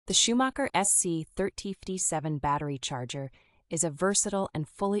The Schumacher SC1357 Battery Charger is a versatile and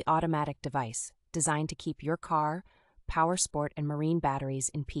fully automatic device designed to keep your car, power sport, and marine batteries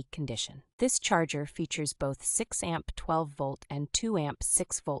in peak condition. This charger features both 6-amp 12-volt and 2-amp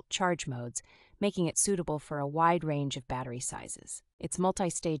 6-volt charge modes, making it suitable for a wide range of battery sizes. Its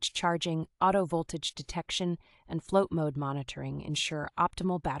multi-stage charging, auto voltage detection, and float mode monitoring ensure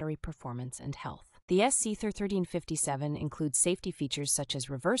optimal battery performance and health. The SC1357 includes safety features such as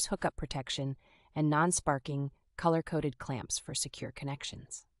reverse hookup protection and non-sparking, color-coded clamps for secure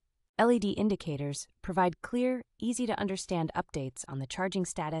connections. LED indicators provide clear, easy-to-understand updates on the charging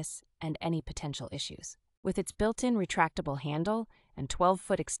status and any potential issues. With its built-in retractable handle and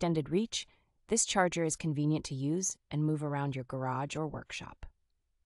 12-foot extended reach, this charger is convenient to use and move around your garage or workshop.